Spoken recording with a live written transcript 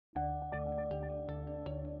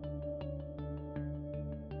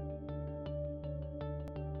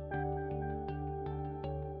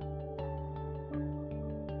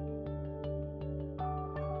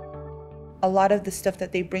a lot of the stuff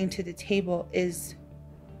that they bring to the table is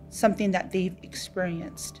something that they've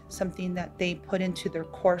experienced, something that they put into their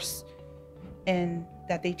course and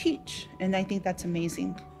that they teach. And I think that's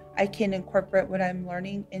amazing. I can incorporate what I'm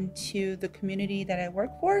learning into the community that I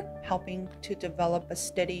work for, helping to develop a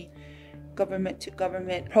steady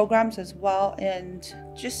government-to-government programs as well, and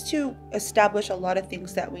just to establish a lot of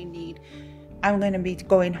things that we need. I'm going to be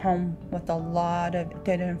going home with a lot of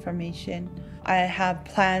good information. I have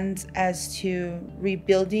plans as to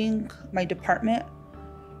rebuilding my department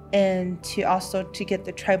and to also to get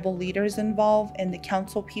the tribal leaders involved and the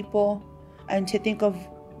council people, and to think of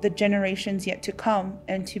the generations yet to come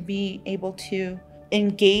and to be able to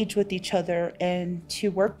engage with each other and to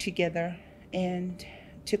work together and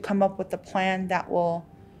to come up with a plan that will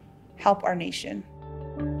help our nation.